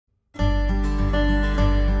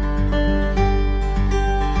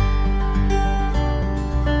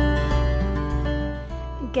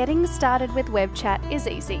Getting started with web chat is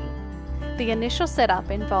easy. The initial setup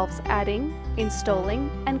involves adding, installing,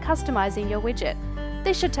 and customizing your widget.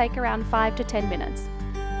 This should take around 5 to 10 minutes.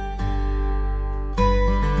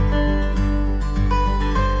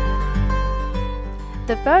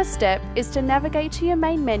 The first step is to navigate to your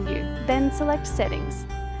main menu, then select Settings.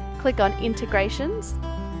 Click on Integrations,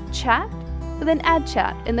 Chat, then Add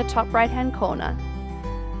Chat in the top right-hand corner.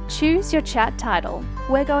 Choose your chat title.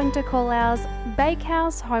 We're going to call ours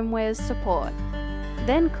Bakehouse Homewares Support.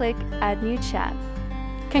 Then click Add New Chat.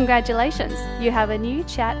 Congratulations, you have a new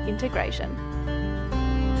chat integration.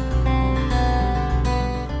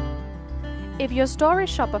 If your store is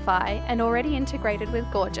Shopify and already integrated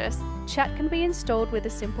with Gorgias, chat can be installed with a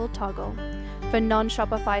simple toggle. For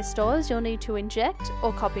non-Shopify stores, you'll need to inject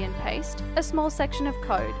or copy and paste a small section of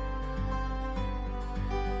code.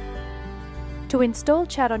 To install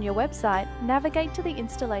chat on your website, navigate to the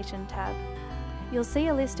Installation tab. You'll see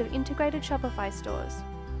a list of integrated Shopify stores.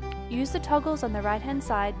 Use the toggles on the right-hand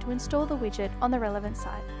side to install the widget on the relevant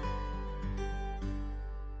site.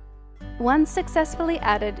 Once successfully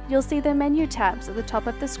added, you'll see the menu tabs at the top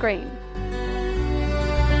of the screen.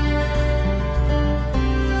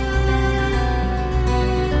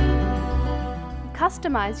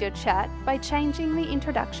 Customize your chat by changing the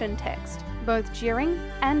introduction text, both during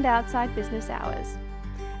and outside business hours.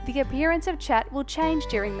 The appearance of chat will change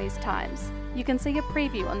during these times. You can see a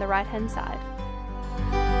preview on the right-hand side.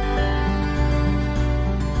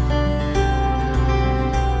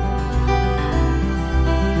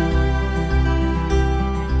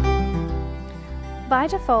 By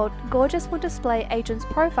default, Gorgias will display agents'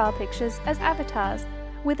 profile pictures as avatars,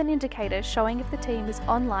 with an indicator showing if the team is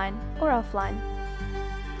online or offline.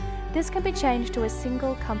 This can be changed to a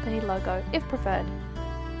single company logo if preferred.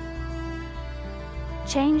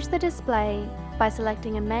 Change the display by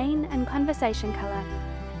selecting a main and conversation color.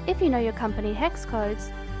 If you know your company hex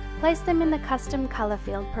codes, place them in the custom color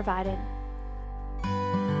field provided.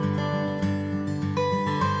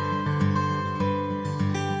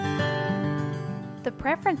 The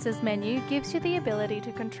Preferences menu gives you the ability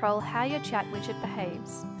to control how your chat widget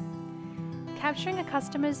behaves. Capturing a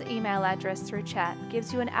customer's email address through chat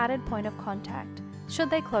gives you an added point of contact,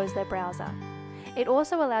 should they close their browser. It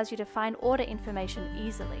also allows you to find order information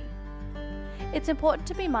easily. It's important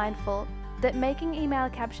to be mindful that making email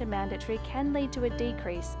capture mandatory can lead to a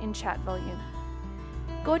decrease in chat volume.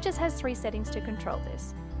 Gorgias has 3 settings to control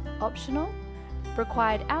this: optional,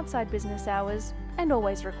 required outside business hours, and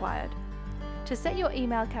always required. To set your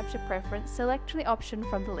email capture preference, select the option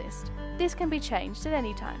from the list. This can be changed at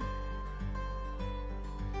any time.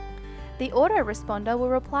 The autoresponder will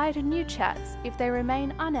reply to new chats if they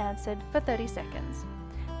remain unanswered for 30 seconds.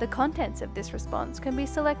 The contents of this response can be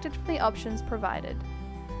selected from the options provided.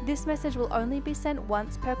 This message will only be sent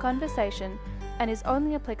once per conversation and is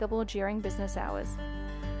only applicable during business hours.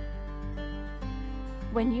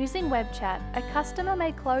 When using web chat, a customer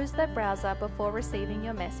may close their browser before receiving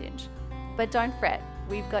your message. But don't fret,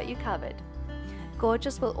 we've got you covered.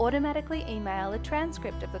 Gorgias will automatically email a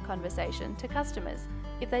transcript of the conversation to customers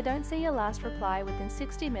if they don't see your last reply within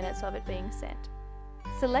 60 minutes of it being sent.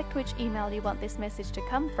 Select which email you want this message to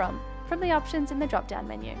come from the options in the drop-down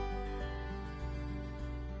menu.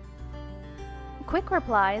 Quick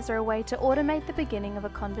replies are a way to automate the beginning of a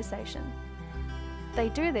conversation. They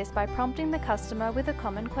do this by prompting the customer with a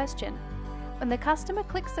common question. When the customer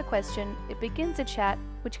clicks the question, it begins a chat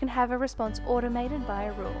which can have a response automated by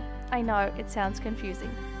a rule. I know it sounds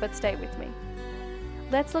confusing, but stay with me.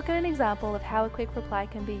 Let's look at an example of how a quick reply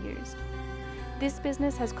can be used. This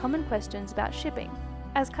business has common questions about shipping.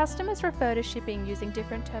 As customers refer to shipping using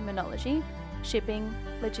different terminology, shipping,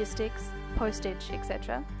 logistics, postage,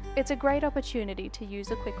 etc., it's a great opportunity to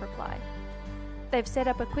use a quick reply. They've set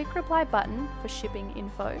up a quick reply button for shipping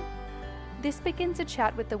info. This begins a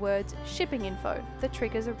chat with the words shipping info that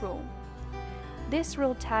triggers a rule. This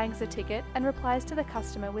rule tags the ticket and replies to the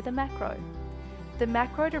customer with a macro. The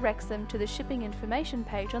macro directs them to the shipping information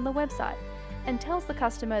page on the website and tells the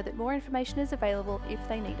customer that more information is available if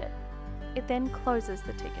they need it. It then closes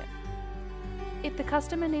the ticket. If the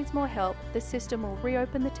customer needs more help, the system will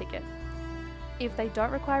reopen the ticket. If they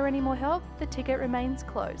don't require any more help, the ticket remains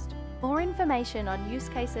closed. More information on use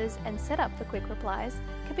cases and setup for quick replies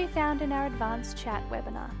can be found in our advanced chat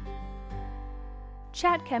webinar.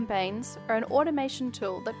 Chat campaigns are an automation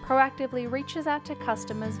tool that proactively reaches out to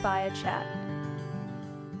customers via chat.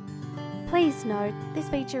 Please note, this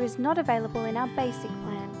feature is not available in our basic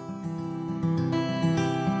plan.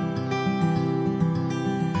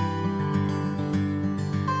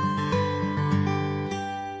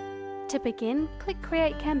 To begin, click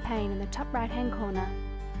Create Campaign in the top right-hand corner.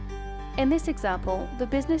 In this example, the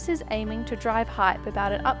business is aiming to drive hype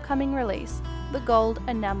about an upcoming release, the gold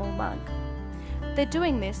enamel mug. They're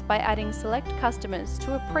doing this by adding select customers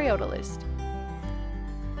to a pre-order list.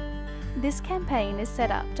 This campaign is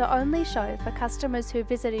set up to only show for customers who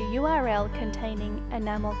visit a URL containing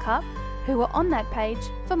enamel cup who were on that page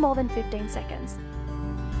for more than 15 seconds.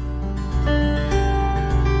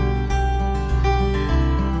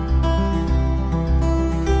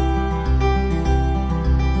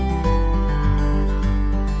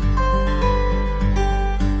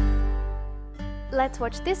 Let's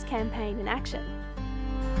watch this campaign in action.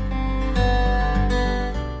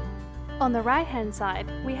 On the right-hand side,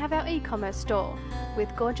 we have our e-commerce store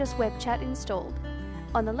with Gorgias web chat installed.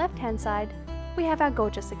 On the left-hand side, we have our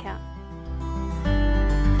Gorgias account.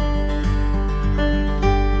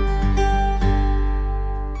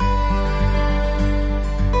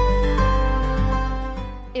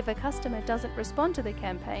 If a customer doesn't respond to the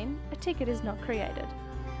campaign, a ticket is not created.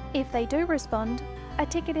 If they do respond, a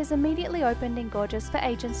ticket is immediately opened in Gorgias for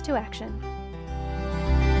agents to action.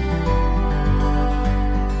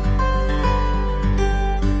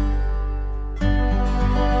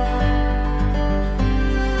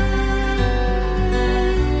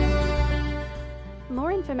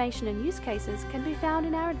 More information and use cases can be found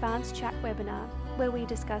in our Advanced Chat webinar, where we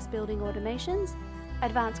discuss building automations,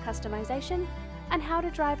 advanced customization, and how to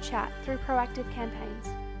drive chat through proactive campaigns.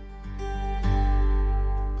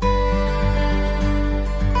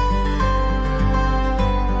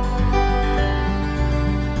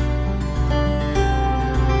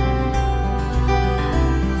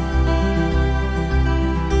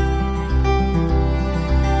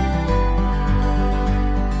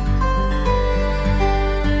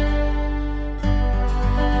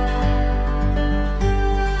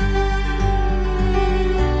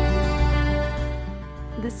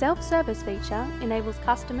 The self-service feature enables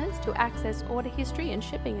customers to access order history and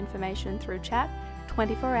shipping information through chat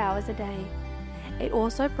 24 hours a day. It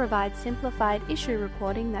also provides simplified issue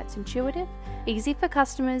reporting that's intuitive, easy for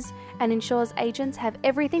customers, and ensures agents have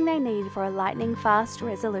everything they need for a lightning-fast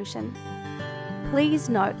resolution. Please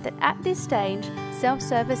note that at this stage,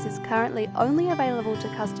 self-service is currently only available to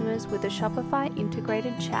customers with a Shopify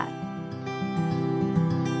integrated chat.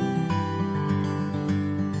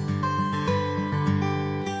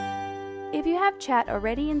 If you have chat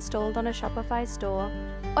already installed on a Shopify store,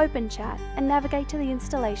 open chat and navigate to the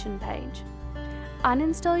installation page.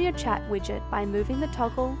 Uninstall your chat widget by moving the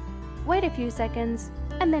toggle, wait a few seconds,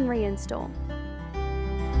 and then reinstall.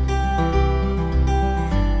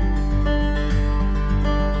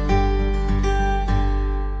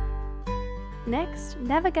 Next,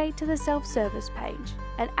 navigate to the self-service page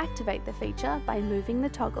and activate the feature by moving the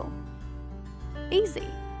toggle. Easy!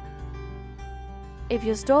 If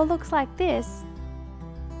your store looks like this,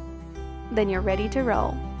 then you're ready to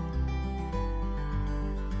roll.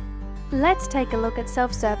 Let's take a look at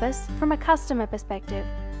self-service from a customer perspective.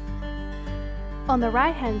 On the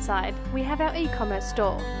right-hand side, we have our e-commerce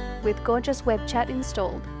store with Gorgias web chat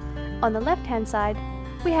installed. On the left-hand side,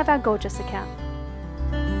 we have our Gorgias account.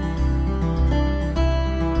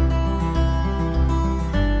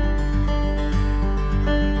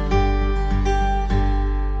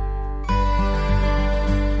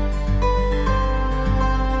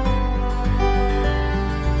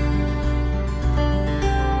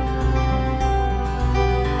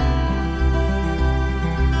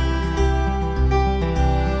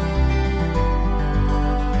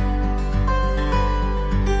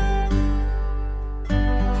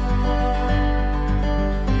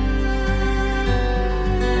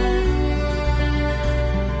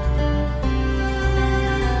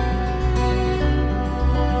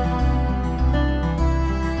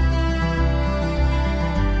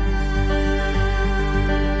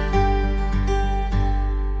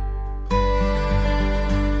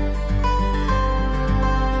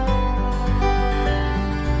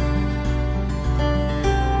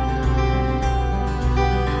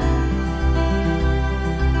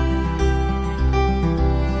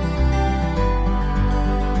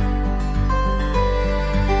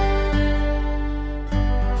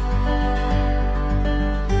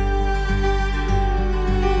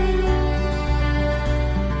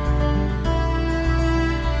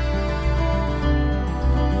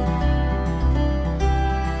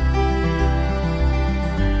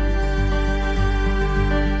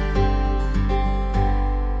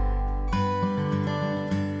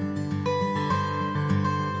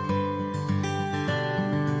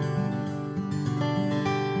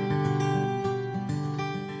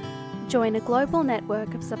 Join a global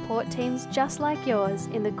network of support teams just like yours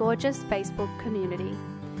in the Gorgias Facebook community.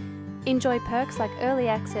 Enjoy perks like early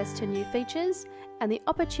access to new features and the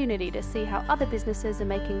opportunity to see how other businesses are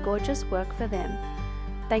making Gorgias work for them.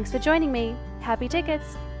 Thanks for joining me. Happy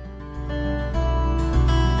tickets!